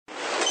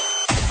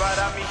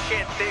Para mi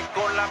gente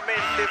con la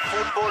mente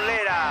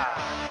futbolera,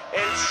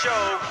 el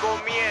show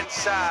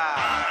comienza.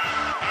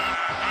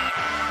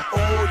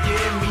 Oye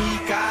mi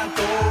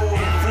canto,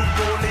 el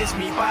fútbol es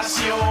mi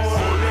pasión.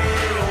 Olé,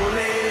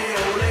 olé,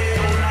 olé,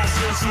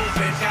 nació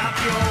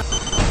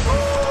supercampeón.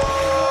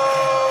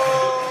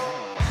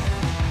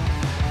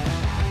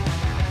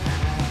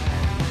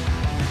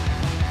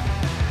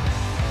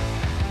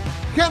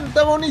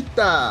 Gente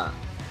bonita,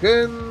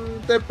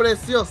 gente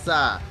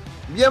preciosa,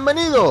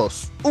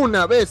 bienvenidos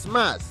una vez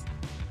más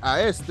a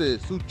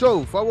su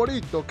show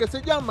favorito que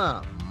se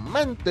llama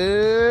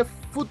Mente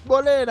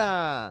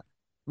Futbolera.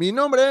 Mi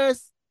nombre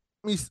es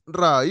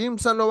Misraim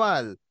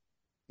Sandoval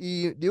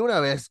y de una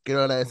vez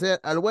quiero agradecer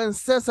al buen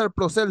César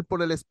Procel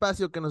por el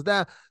espacio que nos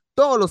da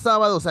todos los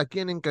sábados aquí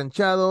en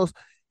Encanchados.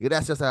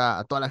 Gracias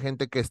a toda la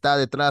gente que está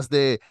detrás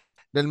del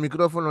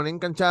micrófono en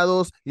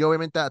Encanchados y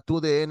obviamente a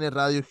TUDN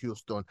Radio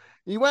Houston.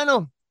 Y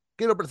bueno,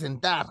 quiero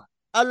presentar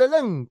al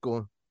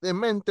elenco de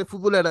Mente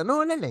Futbolera.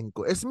 No, el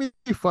elenco, es mi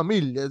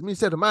familia, es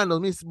mis hermanos,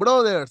 mis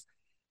brothers.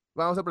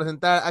 Vamos a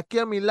presentar aquí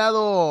a mi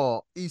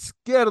lado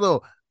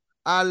izquierdo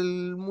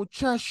al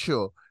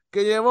muchacho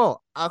que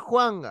llevó a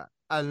Juanga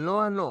al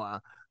Noa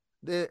Noa,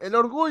 el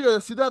orgullo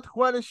de Ciudad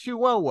Juárez,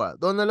 Chihuahua,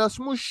 donde las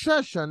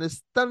muchachas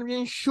están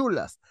bien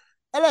chulas.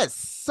 Él es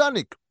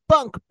Sonic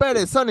Punk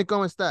Pérez. Sonic,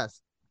 ¿cómo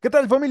estás? ¿Qué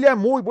tal, familia?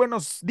 Muy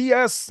buenos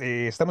días.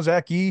 Estamos ya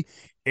aquí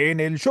en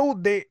el show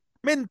de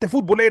Mente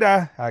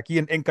Futbolera, aquí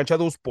en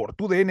Encanchados por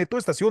TUDN, tu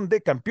estación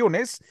de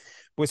campeones.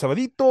 Pues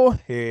sabadito,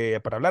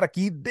 para hablar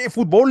aquí de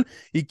fútbol.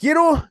 Y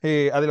quiero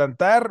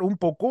adelantar un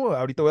poco,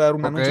 ahorita voy a dar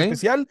un anuncio Ok,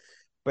 especial,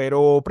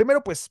 pero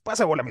primero pues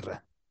pasa bola,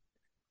 Mirra.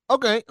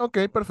 ok,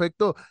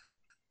 perfecto.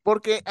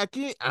 Porque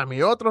aquí a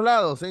mi otro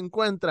lado se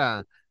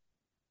encuentra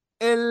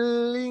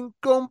el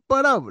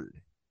incomparable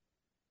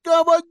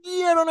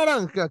Caballero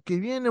Naranja, que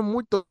viene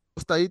muy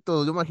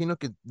tostadito, yo imagino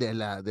que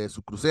de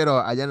su crucero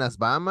allá en las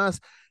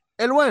Bahamas.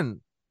 El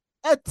buen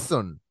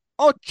Edson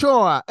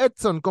Ochoa.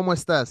 Edson, ¿cómo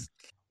estás?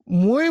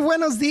 Muy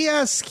buenos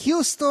días,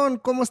 Houston.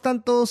 ¿Cómo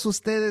están todos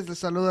ustedes? Les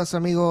saluda su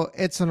amigo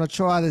Edson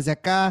Ochoa desde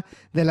acá,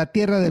 de la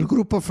tierra del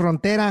Grupo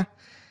Frontera.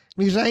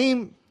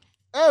 Misraim,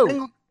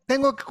 ¡Ew!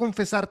 tengo que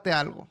confesarte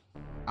algo.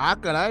 Ah,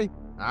 caray,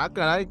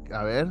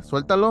 a ver,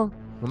 suéltalo,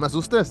 no me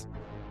asustes.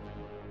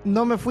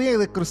 No me fui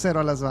de crucero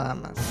a las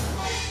Bahamas.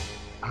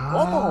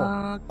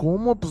 ¿Cómo?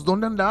 ¿Cómo? Pues,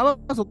 ¿dónde andabas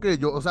o qué?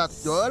 Yo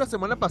la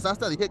semana pasada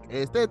hasta dije,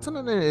 Edson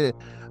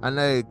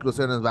anda de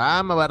crucero en las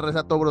Bahamas, va a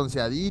rezar todo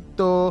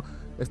bronceadito,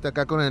 está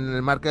acá con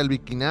el marca del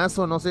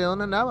biquinazo, no sé,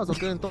 ¿dónde andabas o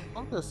qué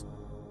entonces?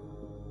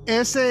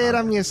 Ese A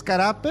era ver. mi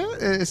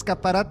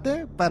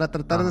escaparate para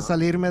tratar de Ajá.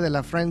 salirme de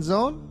la friend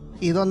zone.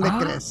 ¿Y dónde Ah,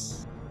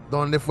 crees?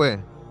 ¿Dónde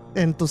fue?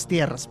 En tus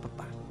tierras,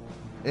 papá.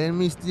 En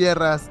mis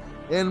tierras,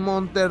 en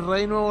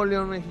Monterrey, Nuevo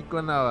León, México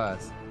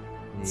andabas.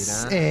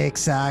 Mira.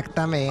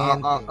 Exactamente.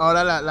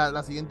 Ahora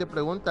la siguiente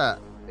pregunta.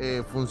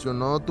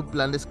 ¿Funcionó tu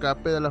plan de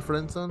escape de la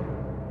friendzone?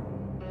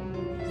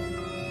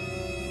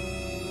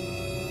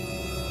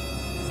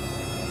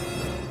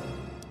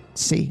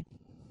 Sí.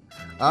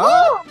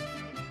 Ah,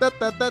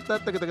 ta.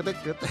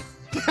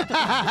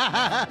 Sí,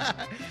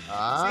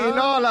 Ah,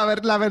 no, la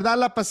verdad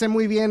la pasé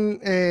muy bien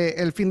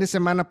el fin de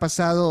semana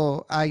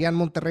pasado allá en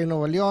Monterrey,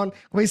 Nuevo León.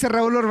 Como dice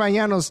Raúl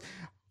Orbañanos,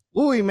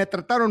 uy, me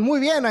trataron muy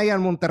bien allá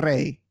en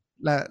Monterrey,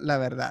 la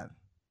verdad.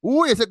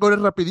 uy, ese corre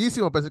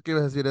rapidísimo, pensé que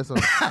ibas a decir eso.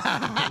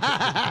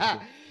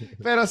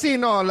 Pero sí,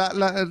 no,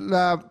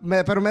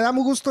 pero me da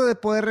muy gusto de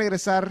poder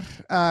regresar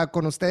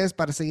con ustedes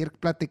para seguir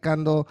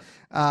platicando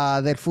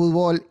del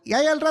fútbol. Y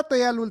ahí al rato,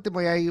 ya al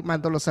último, ya ahí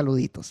mando los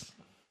saluditos.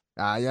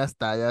 Ah, ya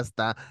está, ya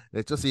está.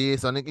 De hecho, sí,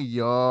 Sonic y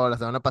yo la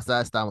semana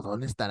pasada estábamos,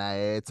 ¿dónde estará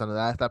Edson?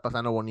 Va a estar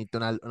pasando bonito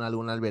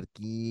una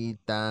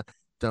alberquita,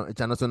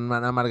 echándose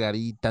una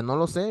margarita, no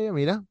lo sé,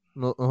 mira.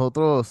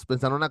 Nosotros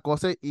pensando una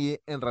cosa y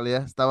en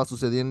realidad estaba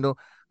sucediendo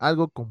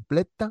algo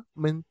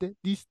completamente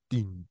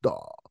distinto.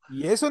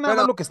 Y eso nada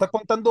más Pero, lo que está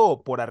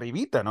contando por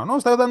arribita, ¿no?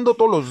 Está dando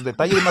todos los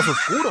detalles más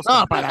oscuros,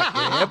 no, carnal.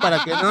 ¿para qué?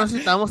 ¿Para qué? No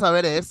necesitamos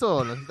saber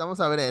eso, no necesitamos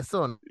saber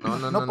eso. No, no,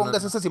 No no, no,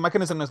 pongas no, esas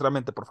imágenes en nuestra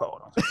mente, por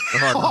favor.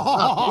 no, no,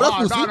 no, tú las No, no,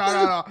 pusiste,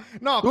 no, no,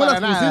 no, tú para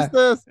las nada.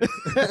 pusiste.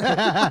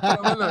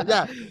 Pero bueno,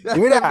 ya Y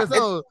mira,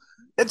 empezamos.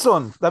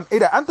 Edson,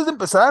 mira, antes de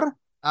empezar,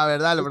 A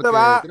ver, dale, ahí te porque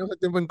va, tenemos el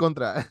tiempo en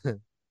contra.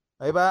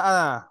 ahí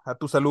va a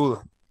tu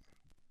saludo.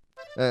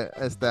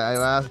 Ahí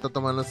va, está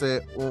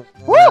tomándose ¡Uh!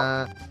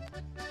 una.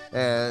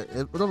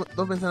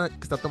 Dos piensan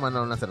que está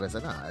tomando una cerveza.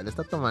 No, él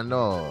está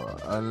tomando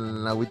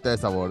una agüita de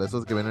sabor,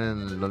 esos que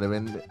vienen donde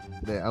venden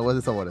de aguas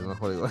de sabores,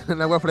 mejor digo.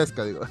 En agua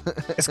fresca, digo.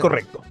 Es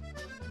correcto.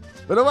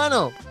 Pero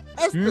bueno,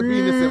 este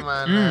fin de Mm, mm.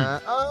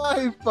 semana.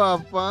 Ay,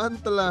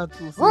 papantla,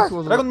 tus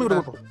hijos, Traigan mi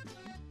guapina. grupo.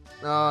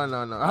 No.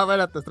 A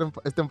ver,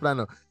 es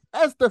temprano.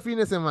 Este fin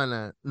de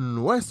semana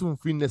no es un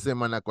fin de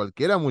semana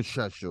cualquiera,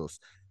 muchachos.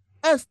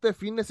 Este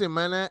fin de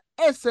semana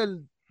es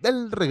el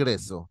del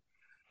regreso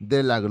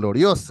de la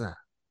gloriosa,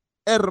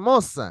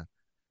 hermosa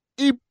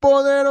y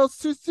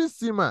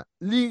poderosísima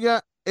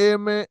Liga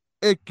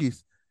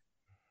MX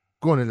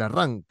con el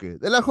arranque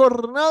de la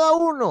jornada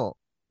 1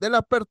 de la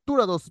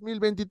Apertura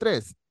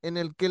 2023, en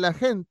el que la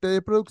gente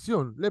de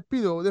producción le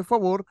pido de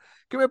favor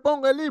que me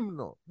ponga el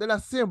himno de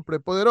la siempre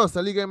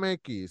poderosa Liga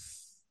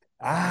MX.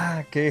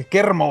 Ah, qué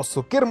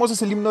hermoso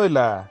es el himno de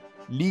la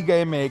Liga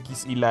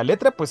MX. Y la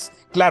letra, pues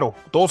claro,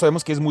 todos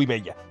sabemos que es muy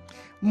bella.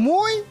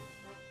 Muy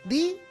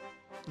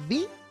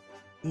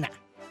divina.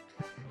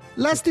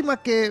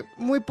 Lástima que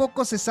muy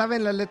poco se sabe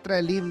en la letra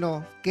del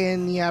himno, que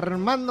ni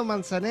Armando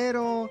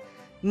Manzanero,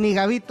 ni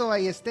Gabito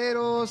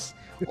Ballesteros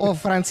o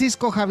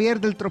Francisco Javier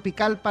del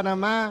Tropical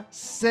Panamá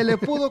se le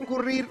pudo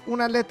ocurrir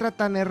una letra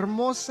tan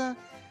hermosa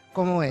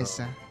como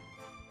esa.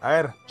 A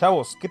ver,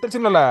 chavos, ¿qué tal si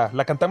no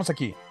la cantamos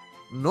aquí?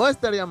 No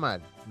estaría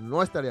mal,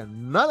 no estaría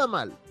nada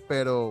mal,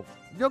 pero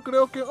yo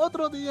creo que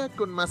otro día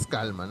con más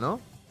calma,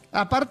 ¿no?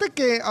 Aparte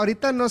que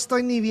ahorita no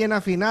estoy ni bien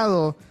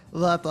afinado.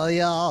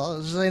 Todavía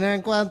si no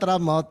encuentras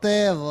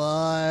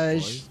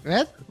motivos.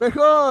 ¿Ves?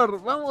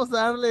 Mejor, vamos a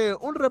darle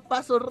un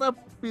repaso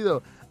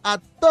rápido a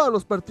todos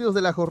los partidos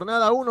de la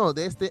jornada 1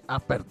 de este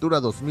Apertura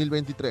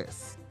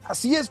 2023.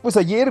 Así es, pues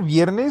ayer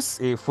viernes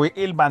fue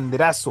el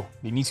banderazo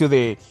de inicio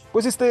de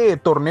pues este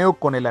torneo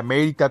con el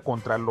América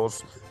contra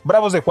los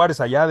Bravos de Juárez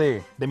allá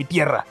de mi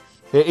tierra.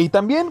 Y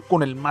también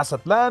con el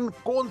Mazatlán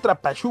contra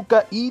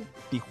Pachuca y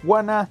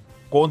Tijuana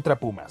contra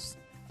Pumas.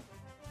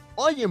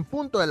 Hoy en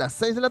punto de las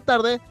 6 de la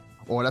tarde,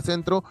 hora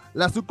centro,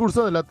 la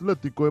sucursal del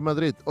Atlético de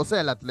Madrid, o sea,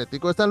 el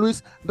Atlético de San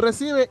Luis,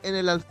 recibe en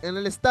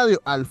el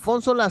estadio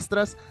Alfonso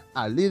Lastras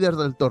al líder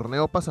del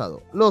torneo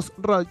pasado, los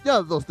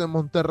Rayados de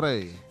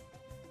Monterrey.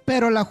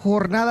 Pero la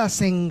jornada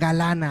se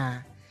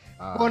engalana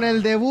con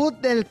el debut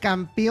del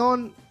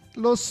campeón,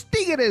 los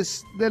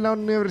Tigres de la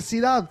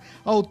Universidad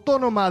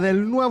Autónoma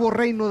del Nuevo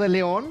Reino de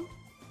León,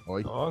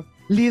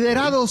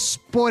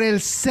 liderados por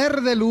el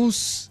ser de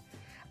luz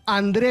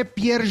André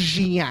Pierre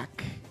Gignac.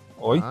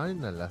 Ay,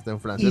 hasta en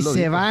francés Y lo se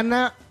dijo. van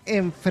a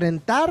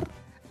enfrentar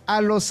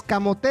a los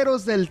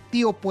Camoteros del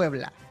Tío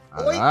Puebla.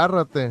 Hoy,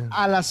 Agárrate.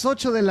 a las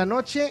 8 de la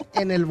noche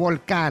en el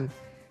Volcán.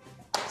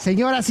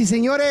 Señoras y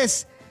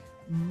señores,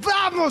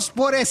 ¡vamos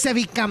por ese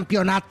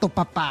bicampeonato,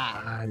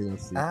 papá! Ay,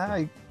 Diosito.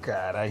 Ay,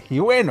 caray. Y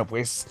bueno,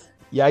 pues,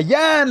 y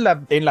allá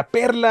en la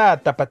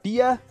perla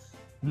tapatía,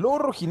 los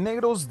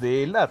rojinegros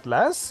del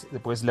Atlas,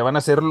 pues le van a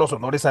hacer los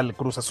honores al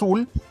Cruz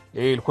Azul.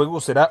 El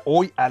juego será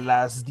hoy a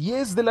las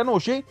 10 de la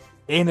noche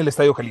en el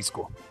Estadio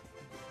Jalisco.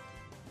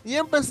 Y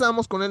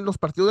empezamos con los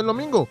partidos del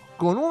domingo,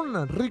 con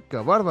una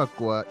rica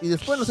barbacoa, y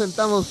después nos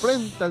sentamos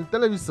frente al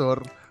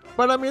televisor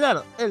para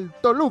mirar el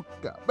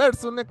Toluca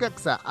versus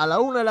Necaxa a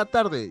la 1 de la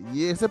tarde,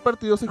 y ese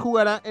partido se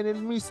jugará en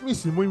el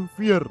mismísimo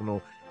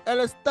infierno, el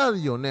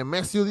Estadio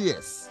Nemesio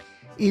 10.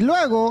 Y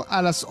luego,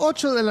 a las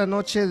 8 de la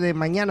noche de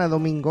mañana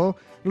domingo,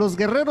 los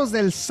guerreros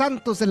del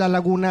Santos de la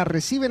Laguna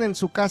reciben en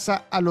su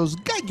casa a los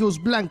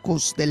Gallos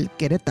Blancos del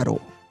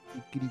Querétaro.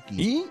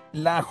 Y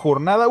la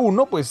jornada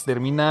 1 pues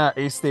termina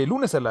este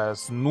lunes a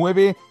las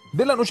 9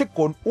 de la noche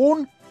con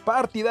un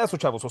partidazo,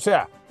 chavos. O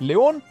sea,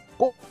 León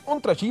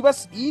contra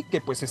Chivas, y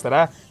que pues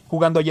estará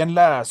jugando allá en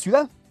la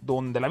ciudad,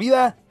 donde la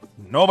vida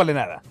no vale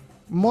nada.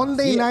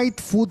 Monday Night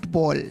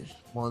Football.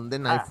 Monday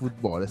Night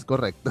Football, es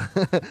correcto.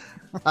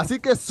 Así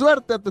que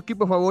suerte a tu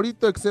equipo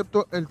favorito,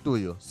 excepto el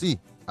tuyo. Sí,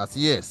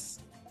 así es.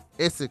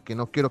 Ese que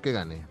no quiero que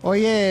gane.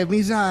 Oye,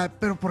 Misa,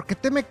 ¿pero por qué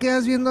te me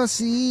quedas viendo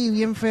así,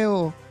 bien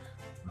feo?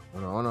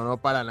 No,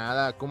 para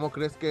nada. ¿Cómo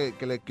crees que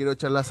le quiero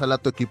echar la sal a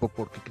tu equipo?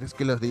 ¿Por qué crees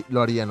que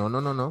lo haría?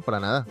 No, para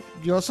nada.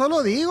 Yo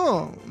solo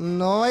digo,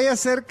 no vaya a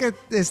ser que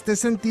esté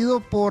sentido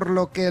por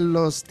lo que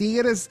los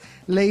Tigres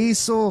le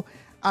hizo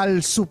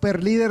al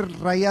superlíder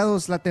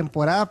Rayados la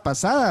temporada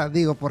pasada.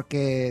 Digo,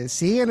 porque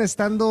siguen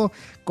estando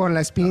con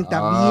la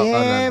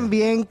espinita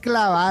bien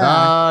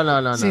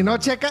clavada. No.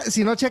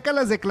 Si no checa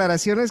las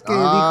declaraciones que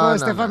dijo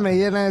Estefan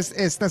Medina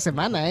esta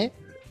semana, ¿eh?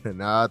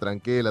 No,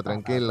 tranquilo.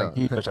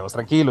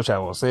 Tranquilos,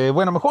 chavos.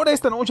 Bueno, mejor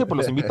esta noche pues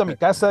los invito a mi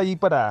casa ahí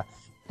para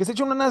que se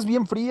echen unas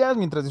bien frías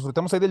mientras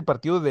disfrutamos ahí del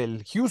partido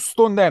del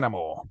Houston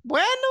Dynamo.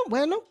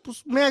 Bueno,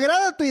 pues me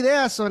agrada tu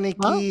idea, Sonic.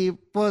 Y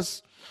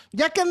pues,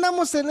 ya que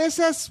andamos en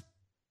esas,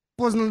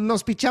 pues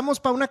nos pichamos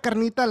para una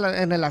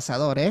carnita en el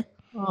asador, ¿eh?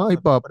 Ay,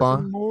 papá.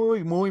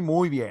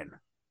 Muy bien.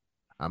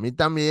 A mí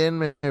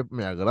también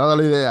me agrada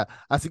la idea.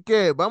 Así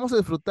que vamos a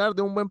disfrutar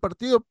de un buen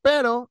partido,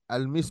 pero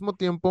al mismo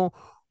tiempo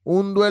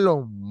un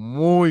duelo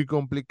muy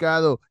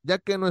complicado, ya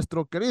que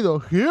nuestro querido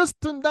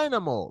Houston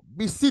Dynamo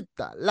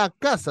visita la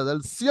casa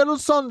del Seattle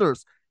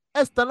Sounders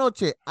esta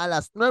noche a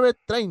las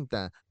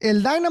 9:30.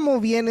 El Dynamo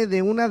viene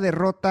de una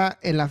derrota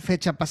en la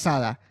fecha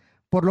pasada,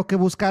 por lo que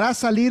buscará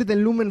salir del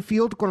Lumen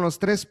Field con los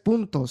 3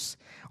 puntos.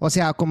 O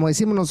sea, como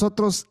decimos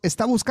nosotros,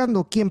 está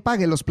buscando quién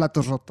pague los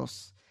platos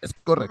rotos. ¿Es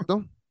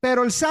correcto?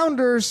 Pero el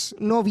Sounders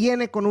no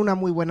viene con una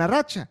muy buena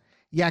racha,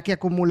 ya que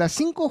acumula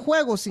 5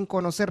 juegos sin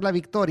conocer la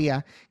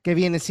victoria, que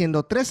viene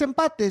siendo 3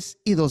 empates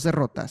y 2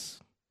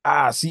 derrotas.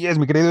 Así es,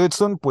 mi querido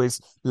Edson,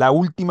 pues la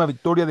última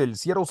victoria del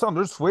Seattle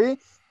Sounders fue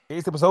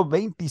este pasado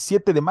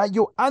 27 de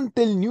mayo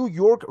ante el New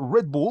York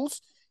Red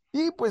Bulls,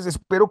 y pues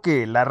espero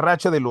que la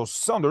racha de los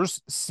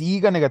Sounders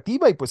siga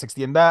negativa y pues se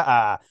extienda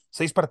a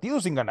 6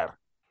 partidos sin ganar.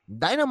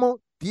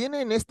 Dynamo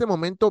tiene en este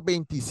momento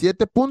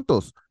 27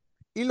 puntos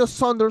y los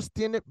Thunders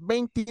tienen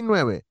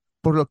 29,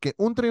 por lo que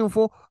un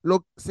triunfo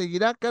lo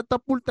seguirá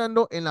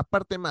catapultando en la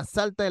parte más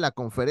alta de la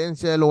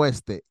conferencia del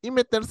oeste y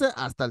meterse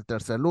hasta el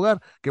tercer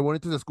lugar. Qué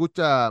bonito se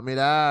escucha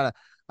mirar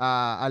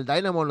al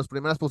Dynamo en las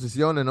primeras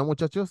posiciones, ¿no,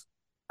 muchachos?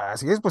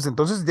 Así es, pues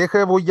entonces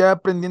voy ya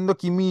prendiendo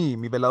aquí mi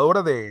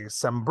veladora de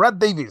San Brad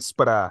Davis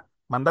para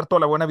mandar toda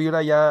la buena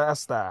vibra ya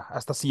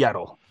hasta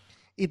Seattle.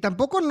 Y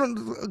tampoco,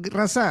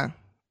 raza,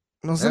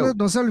 Ew.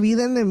 no se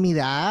olviden de mi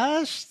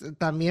Dash.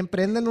 También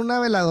prenden una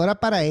veladora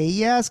para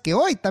ellas que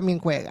hoy también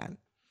juegan.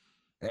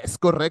 Es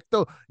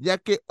correcto, ya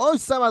que hoy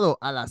sábado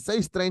a las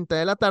 6:30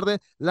 de la tarde,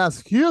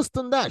 las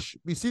Houston Dash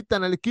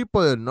visitan al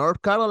equipo de North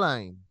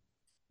Carolina.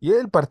 Y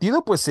el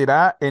partido pues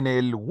será en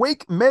el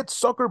Wake Med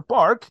Soccer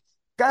Park,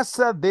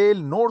 casa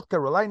del North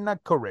Carolina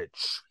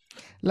Courage.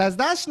 Las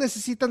Dash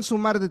necesitan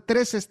sumar de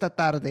 3 esta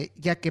tarde,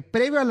 ya que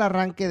previo al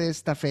arranque de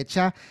esta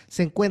fecha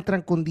se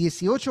encuentran con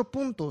 18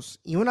 puntos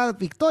y una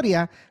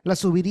victoria la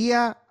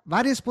subiría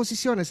varias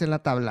posiciones en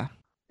la tabla.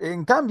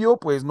 En cambio,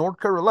 pues North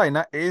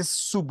Carolina es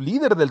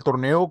sublíder del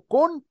torneo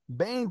con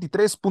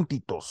 23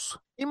 puntitos.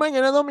 Y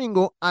mañana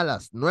domingo a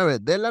las 9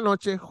 de la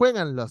noche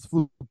juegan las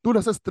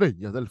futuras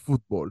estrellas del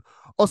fútbol,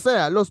 o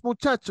sea, los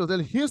muchachos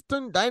del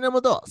Houston Dynamo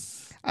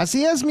 2.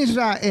 Así es,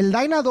 Mishra, el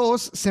Dyna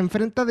 2 se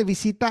enfrenta de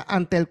visita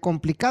ante el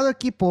complicado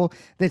equipo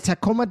de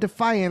Tacoma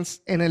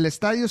Defiance en el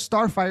estadio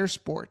Starfire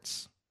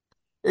Sports.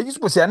 Ellos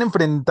pues se han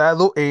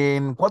enfrentado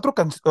en cuatro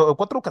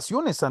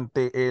ocasiones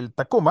ante el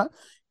Tacoma,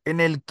 en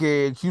el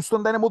que el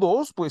Houston Dynamo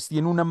 2 pues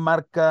tiene una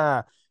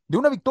marca de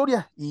una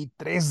victoria y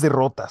 3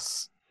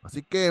 derrotas.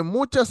 Así que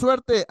mucha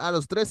suerte a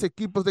los tres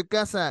equipos de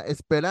casa.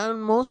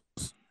 Esperamos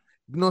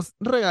nos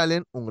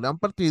regalen un gran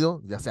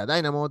partido, ya sea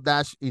Dynamo,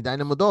 Dash y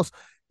Dynamo 2,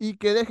 y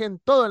que dejen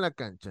todo en la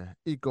cancha.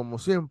 Y como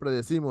siempre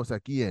decimos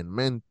aquí en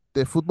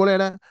Mente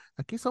Futbolera,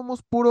 aquí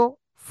somos puro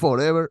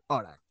Forever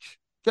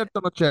Orange. ¿Cierto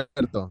o no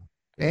cierto?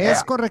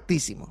 Es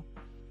correctísimo.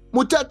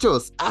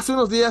 Muchachos, hace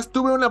unos días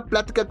tuve una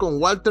plática con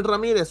Walter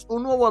Ramírez,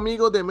 un nuevo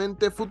amigo de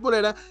Mente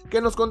Futbolera,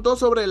 que nos contó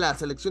sobre la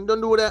selección de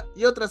Honduras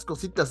y otras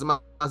cositas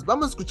más.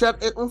 Vamos a escuchar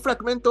un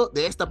fragmento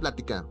de esta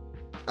plática.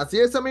 Así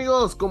es,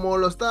 amigos, como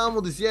lo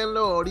estábamos diciendo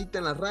ahorita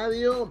en la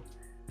radio,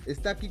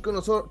 está aquí con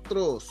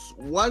nosotros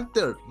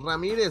Walter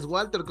Ramírez.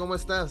 Walter, ¿cómo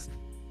estás?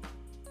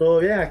 Todo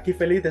bien, aquí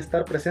feliz de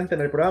estar presente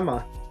en el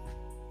programa.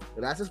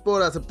 Gracias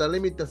por aceptar la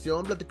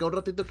invitación, platicar un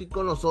ratito aquí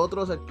con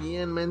nosotros, aquí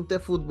en Mente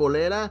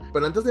Futbolera.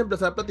 Pero antes de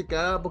empezar a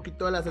platicar un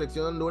poquito de la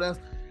selección de Honduras,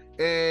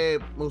 me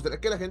gustaría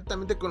que la gente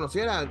también te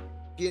conociera.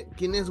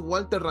 ¿Quién es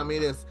Walter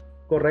Ramírez?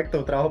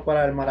 Correcto, trabajo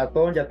para el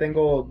maratón, ya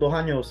tengo 2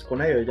 años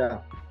con ellos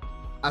ya.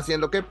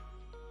 ¿Haciendo qué?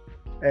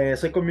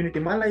 Soy community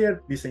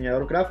manager,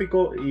 diseñador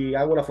gráfico y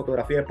hago la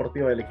fotografía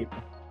deportiva del equipo.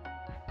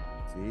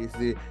 Sí,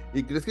 sí.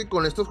 ¿Y crees que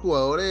con estos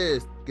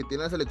jugadores que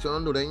tiene la selección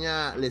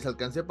hondureña les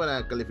alcance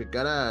para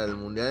calificar al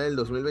Mundial del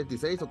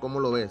 2026 o cómo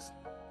lo ves?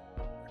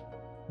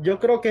 Yo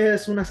creo que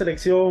es una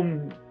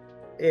selección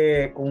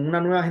con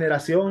una nueva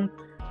generación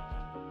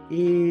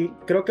y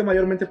creo que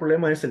mayormente el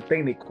problema es el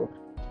técnico.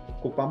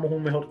 Ocupamos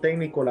un mejor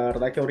técnico, la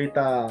verdad que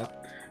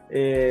ahorita,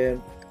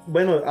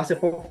 bueno, hace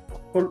poco,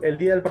 el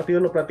día del partido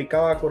lo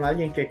platicaba con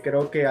alguien que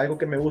creo que algo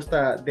que me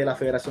gusta de la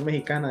Federación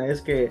Mexicana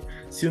es que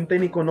si un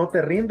técnico no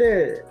te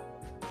rinde,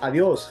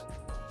 adiós.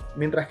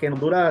 Mientras que en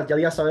Honduras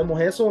ya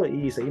sabemos eso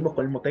y seguimos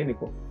con el mismo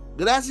técnico.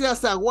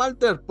 Gracias a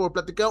Walter por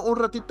platicar un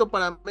ratito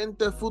para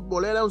Mente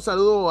Futbolera. Un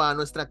saludo a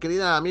nuestra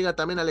querida amiga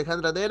también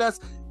Alejandra Deras.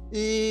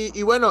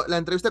 Y bueno, la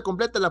entrevista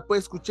completa la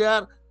puedes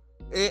escuchar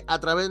a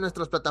través de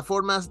nuestras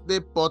plataformas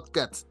de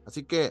podcasts.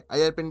 Así que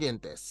ahí hay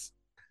pendientes.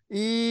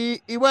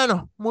 Y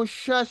bueno,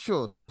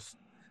 muchachos,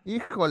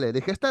 híjole,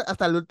 dejé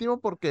hasta el último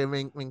porque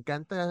me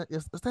encanta.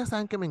 Ustedes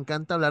saben que me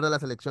encanta hablar de la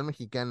selección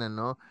mexicana,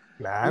 ¿no?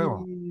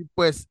 Claro. Y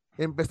pues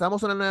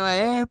empezamos una nueva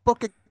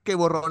época, que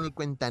borrón y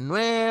cuenta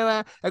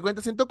nueva. A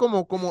cuenta siento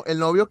como el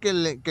novio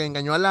que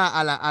engañó a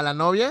la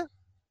novia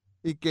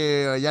y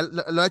que ya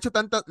lo ha hecho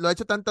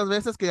tantas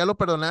veces que ya lo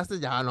perdonaste.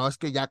 Ya no, es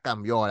que ya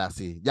cambió ahora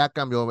sí, ya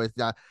cambió, ves,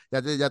 ya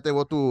te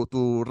llevó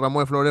tu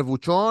ramo de flores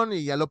buchón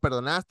y ya lo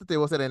perdonaste, te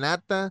llevó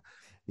serenata.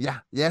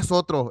 Ya es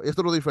otro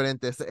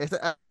diferente.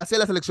 Así es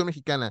la selección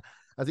mexicana.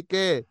 Así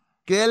que,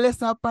 ¿qué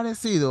les ha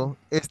parecido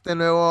este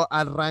nuevo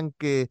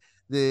arranque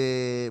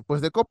pues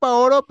de Copa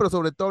Oro, pero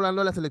sobre todo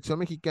hablando de la selección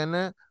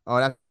mexicana,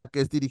 ahora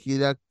que es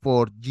dirigida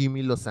por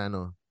Jimmy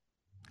Lozano?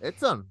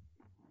 Edson,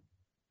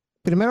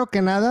 Primero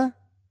que nada,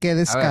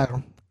 a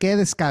ver, qué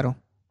descaro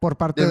por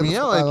parte ¿del de los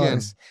mío o de quién?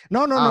 jugadores.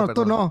 No, tú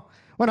Perdón. no.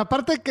 Bueno,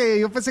 aparte que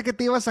yo pensé que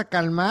te ibas a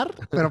calmar,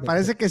 pero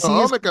parece que No,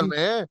 sigues. me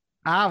calmé.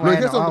 Ah, Lo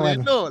dije bueno, ah, bueno.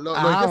 sonriendo, lo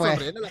Ah, dije bueno.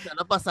 sonriendo la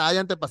semana pasada y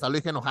antepasada lo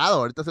dije enojado,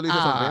 ahorita se lo dije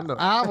sonriendo.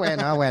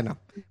 Bueno.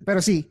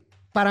 Pero sí,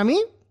 para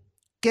mí,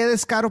 qué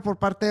descaro por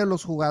parte de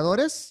los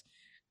jugadores.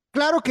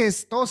 Claro que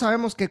todos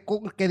sabemos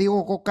que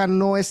Diego Coca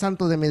no es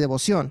santo de mi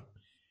devoción.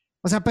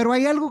 O sea, pero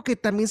hay algo que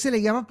también se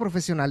le llama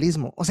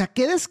profesionalismo. O sea,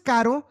 qué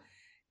descaro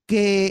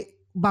que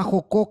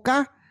bajo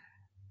Coca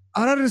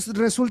ahora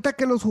resulta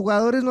que los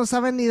jugadores no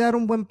saben ni dar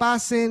un buen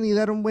pase, ni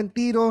dar un buen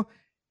tiro.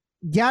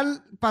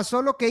 ya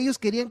pasó lo que ellos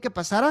querían que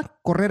pasara,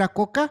 correr a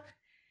Coca,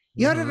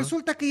 y ahora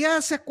resulta que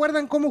ya se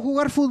acuerdan cómo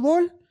jugar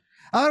fútbol.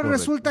 Ahora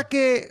resulta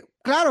que,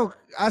 claro,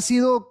 ha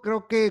sido,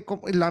 creo que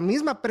la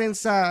misma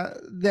prensa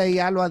de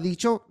allá lo ha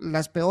dicho,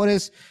 las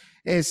peores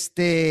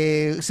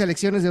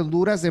selecciones de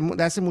Honduras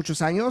de hace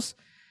muchos años,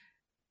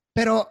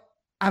 pero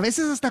a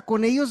veces hasta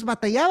con ellos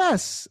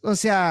batallabas, o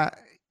sea,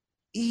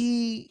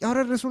 y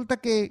ahora resulta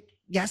que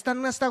ya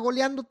están hasta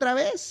goleando otra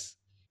vez.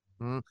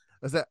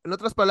 O sea, en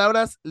otras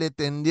palabras, le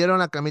tendieron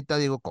la camita a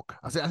Diego Coca.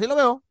 Así lo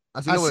veo,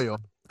 así lo veo yo.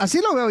 Así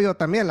lo veo yo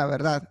también, la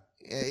verdad.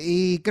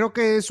 Y creo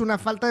que es una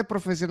falta de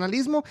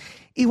profesionalismo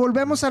y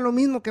volvemos a lo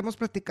mismo que hemos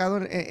platicado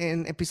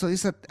en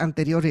episodios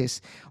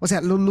anteriores. O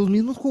sea, los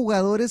mismos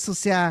jugadores, o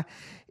sea,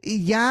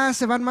 y ya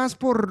se van más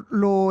por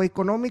lo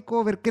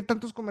económico, ver qué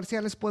tantos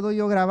comerciales puedo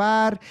yo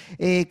grabar,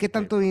 qué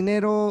tanto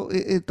dinero,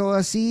 todo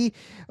así.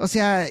 O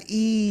sea,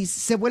 y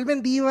se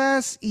vuelven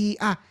divas y,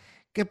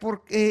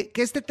 que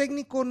este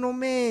técnico no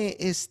me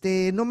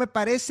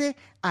parece,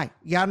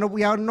 ya no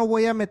voy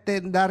a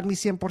dar mi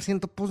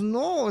 100%. Pues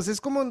no, o sea,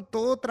 es como en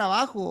todo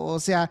trabajo, o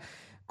sea,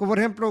 como por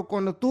ejemplo,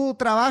 cuando tú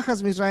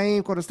trabajas,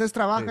 Misraim, cuando ustedes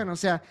trabajan, o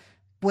sea,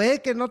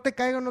 puede que no te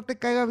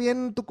caiga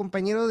bien tu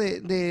compañero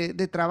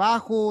de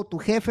trabajo, tu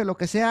jefe, lo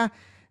que sea,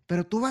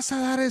 pero tú vas a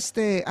dar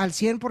al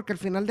 100 porque al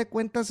final de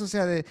cuentas, o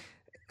sea,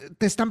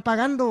 te están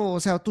pagando, o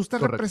sea, tú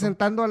estás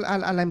representando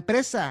a la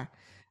empresa,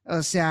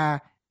 o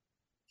sea,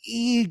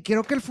 y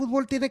creo que el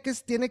fútbol tiene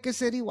que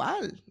ser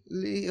igual.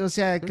 O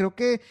sea, creo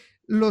que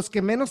los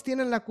que menos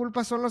tienen la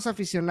culpa son los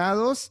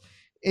aficionados,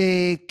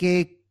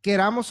 que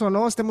queramos o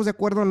no, estemos de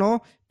acuerdo o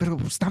no, pero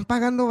están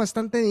pagando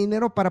bastante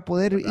dinero para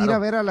poder ir a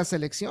ver a la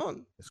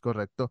selección. Es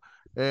correcto.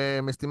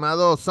 Mi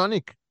estimado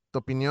Sonic, tu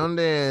opinión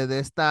de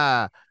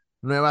esta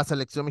nueva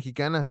selección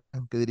mexicana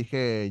que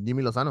dirige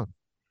Jimmy Lozano.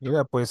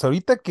 Mira, pues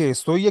ahorita que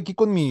estoy aquí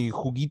con mi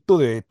juguito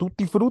de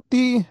Tutti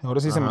Frutti, ahora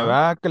sí se me Ajá.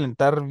 va a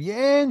calentar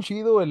bien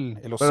chido el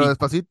Pero hocico.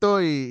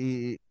 despacito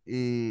y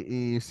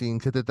sin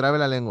que se te trabe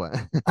la lengua.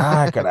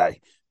 Ah,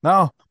 caray.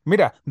 No,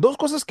 mira, dos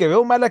cosas que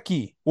veo mal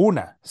aquí.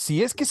 Una,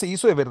 si es que se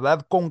hizo de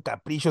verdad con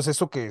caprichos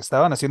eso que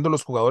estaban haciendo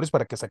los jugadores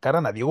para que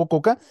sacaran a Diego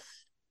Coca,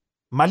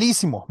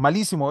 malísimo,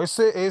 malísimo.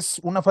 Ese es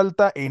una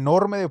falta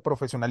enorme de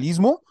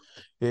profesionalismo.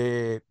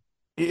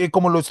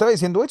 Como lo estaba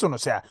diciendo Edson, o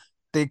sea,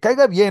 te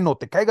caiga bien o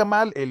te caiga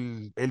mal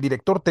el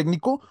director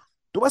técnico,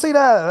 tú vas a ir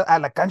a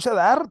la cancha a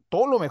dar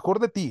todo lo mejor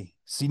de ti,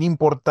 sin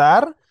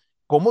importar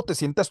cómo te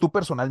sientas tú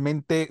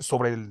personalmente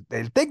sobre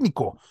el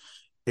técnico.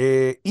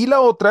 Y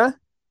la otra,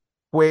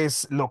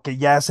 pues lo que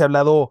ya se ha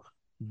hablado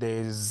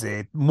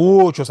desde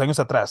muchos años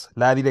atrás,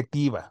 la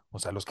directiva, o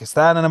sea, los que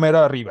están a la mero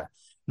arriba.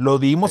 Lo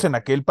dimos en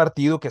aquel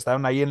partido que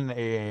estaban ahí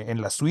en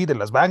la suite, en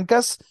las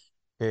bancas,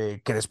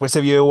 que después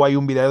se vio, hay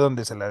un video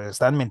donde se la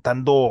estaban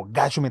mentando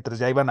gacho mientras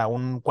ya iban a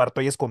un cuarto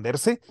ahí a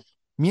esconderse.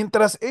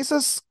 Mientras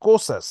esas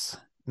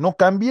cosas no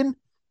cambien,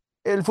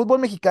 el fútbol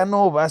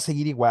mexicano va a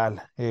seguir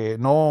igual.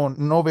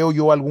 No veo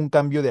yo algún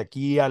cambio de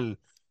aquí al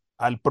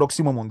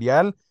próximo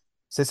mundial.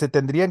 Se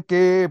tendrían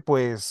que,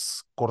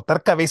 pues,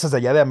 cortar cabezas de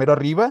allá de Amero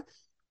arriba,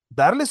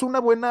 darles una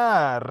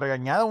buena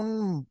regañada,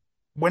 un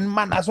buen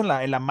manazo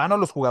en la mano a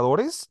los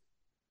jugadores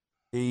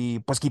y,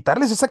 pues,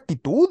 quitarles esa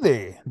actitud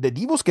de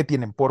divos que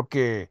tienen,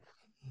 porque,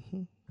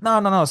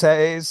 no, o sea,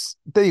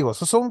 te digo,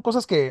 son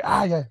cosas que,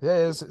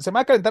 se me va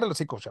a calentar el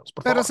hocico, chavos,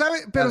 por favor. Dale,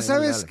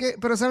 dale, dale.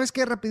 Pero sabes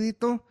qué,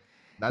 rapidito.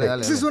 Dale,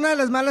 dale, Esa es dale. una de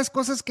las malas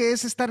cosas que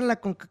es estar en la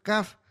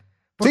CONCACAF.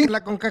 Porque Sí,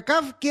 la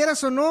CONCACAF,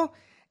 quieras o no,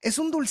 es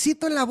un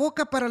dulcito en la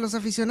boca para los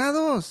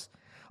aficionados.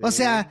 O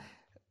sea,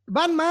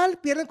 van mal,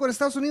 pierden con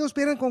Estados Unidos,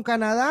 pierden con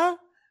Canadá.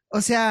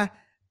 O sea,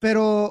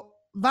 pero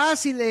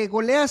vas y le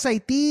goleas a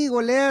Haití,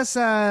 goleas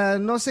a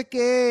no sé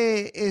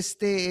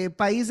qué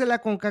país de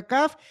la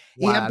CONCACAF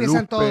y ya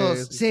empiezan Guadalupe.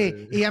 todos,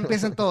 sí, y ya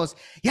empiezan todos.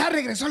 Ya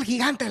regresó el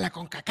gigante de la sí.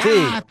 CONCACAF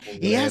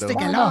y Mugrero. que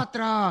No, el no.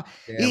 otro.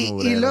 Qué Y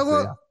mugrero,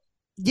 luego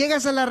sí.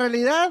 llegas a la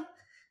realidad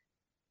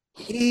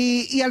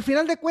y al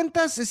final de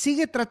cuentas se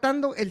sigue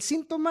tratando el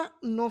síntoma,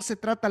 no se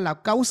trata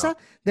la causa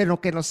de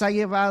lo que nos ha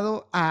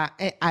llevado a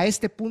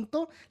este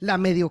punto, la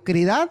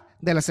mediocridad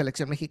de la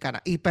selección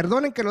mexicana. Y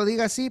perdonen que lo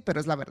diga así, pero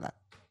es la verdad.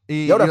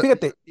 Y ahora,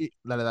 fíjate,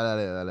 Dale, dale,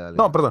 dale, dale, dale.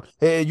 no, perdón.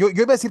 Yo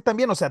iba a decir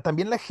también, o sea,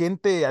 también la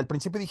gente, al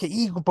principio dije,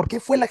 hijo, ¿por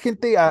qué fue la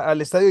gente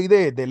al estadio ahí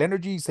del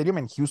Energy Stadium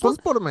en Houston?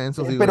 Pues por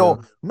mensos, digo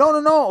Pero,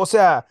 yo. no, o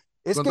sea,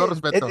 es Con todo que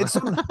respeto.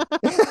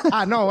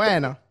 No,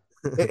 bueno.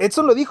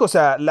 Edson lo dijo, o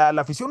sea, la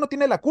afición no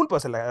tiene la culpa, o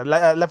sea,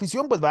 la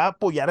afición pues va a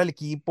apoyar al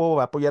equipo,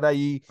 va a apoyar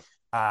ahí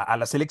a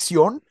la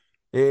selección,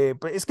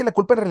 pues, es que la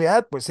culpa en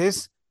realidad pues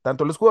es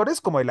tanto de los jugadores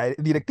como de la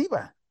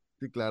directiva.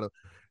 Sí, claro.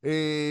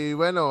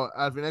 Bueno,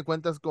 al final de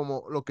cuentas,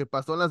 como lo que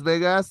pasó en Las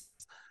Vegas,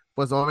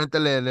 pues obviamente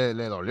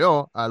le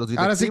dolió a los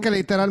Ahora sí directivos, que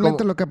literalmente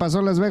como lo que pasó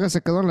en Las Vegas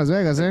se quedó en Las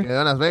Vegas, se ¿eh? quedó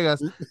en Las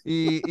Vegas.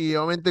 Y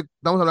obviamente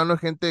estamos hablando de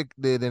gente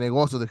de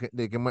negocios,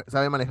 de que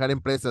sabe manejar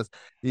empresas.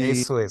 Y,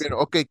 Eso es. pero,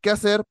 ok, ¿qué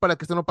hacer para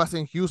que esto no pase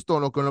en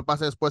Houston o que no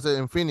pase después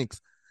en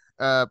Phoenix?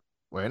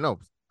 Bueno,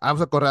 pues,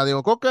 vamos a correr a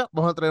Diego Coca,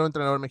 vamos a traer un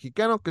entrenador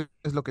mexicano, que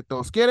es lo que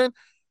todos quieren.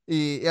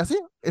 Y así,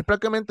 es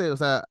prácticamente, o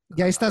sea,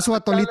 Y ahí está su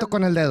atolito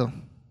con el dedo.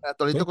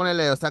 Atolito Sí. con el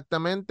dedo,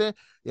 exactamente,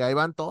 y ahí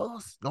van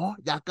todos, ¿no?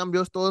 Ya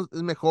cambió, todo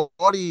es mejor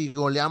y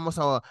goleamos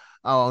a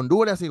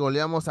Honduras y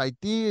goleamos a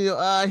Haití.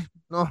 Ay,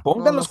 no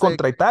Pónganlos sé.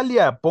 contra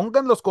Italia,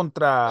 pónganlos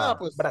contra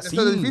Pues esto es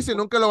Brasil. difícil,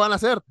 nunca lo van a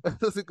hacer,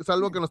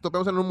 salvo que nos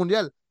topemos en un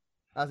mundial.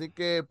 Así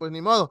que, pues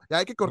ni modo, ya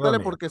hay que cortarle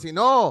Órale. porque si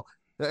no,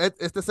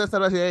 este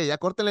César va a decir, "Ey, ya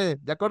córtenle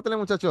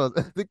muchachos."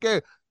 Así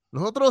que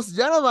nosotros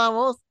ya nos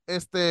vamos,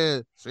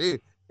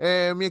 sí.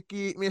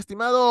 Mi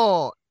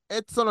estimado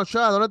Edson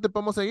Ochoa, ¿dónde te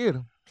podemos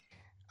seguir?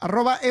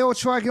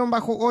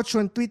 @eochoa_8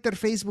 en Twitter,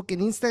 Facebook,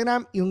 en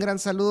Instagram. Y un gran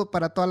saludo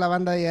para toda la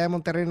banda de allá de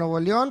Monterrey, Nuevo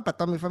León, para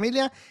toda mi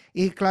familia.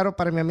 Y claro,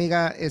 para mi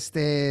amiga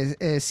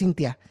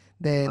Cintia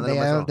Mándale un beso.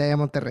 de allá de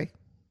Monterrey.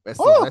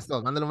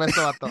 Besos, mándale un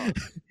beso a todos.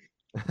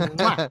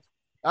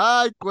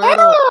 Ay,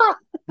 cuero.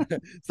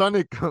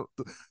 Sonic,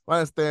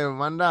 bueno,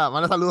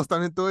 manda saludos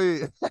también tú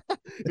y,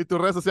 y tus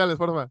redes sociales,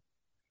 porfa.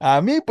 A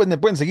mí, pues me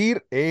pueden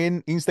seguir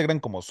en Instagram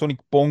como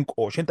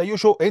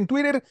SonicPunk88, en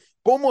Twitter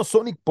como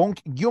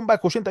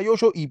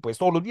SonicPunk_88 y pues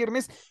todos los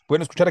viernes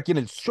pueden escuchar aquí en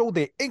el show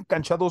de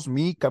Encanchados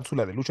mi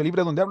cápsula de lucha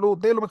libre donde hablo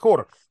de lo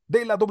mejor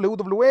de la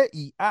WWE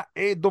y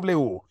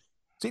AEW. No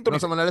Sintoniza.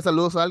 sé, mandarle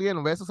saludos a alguien,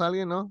 o besos a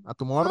alguien, ¿no? A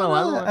tu morra o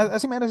algo, ¿eh?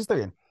 Así menos está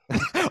bien.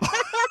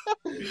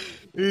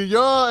 Y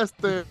yo,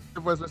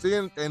 pues me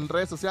siguen en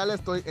redes sociales,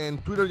 estoy en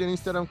Twitter y en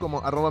Instagram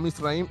como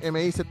 @MrRaim,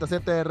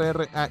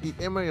 MIZZRRAIM,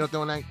 y no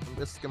tengo nada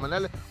besos que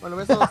mandarle. Bueno,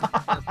 besos.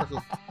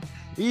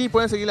 Y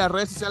pueden seguir las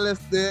redes sociales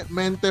de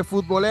Mente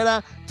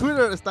Futbolera.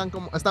 Twitter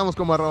estamos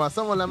como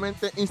 @Somos la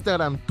Mente,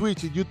 Instagram,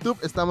 Twitch y YouTube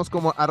estamos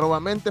como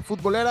 @Mente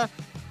Futbolera.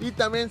 Y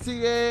también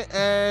sigue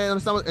donde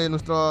estamos,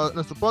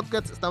 nuestro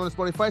podcast, estamos en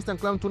Spotify,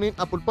 SoundCloud, TuneIn,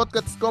 Apple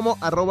Podcasts como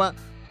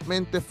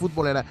 @Mente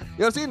Futbolera.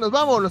 Y ahora sí, nos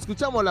vamos, nos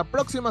escuchamos la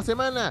próxima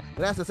semana.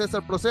 Gracias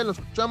César Procel, nos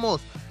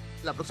escuchamos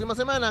la próxima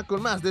semana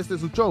con más de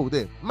su show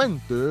de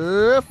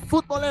Mente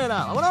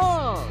Futbolera.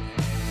 ¡Vámonos!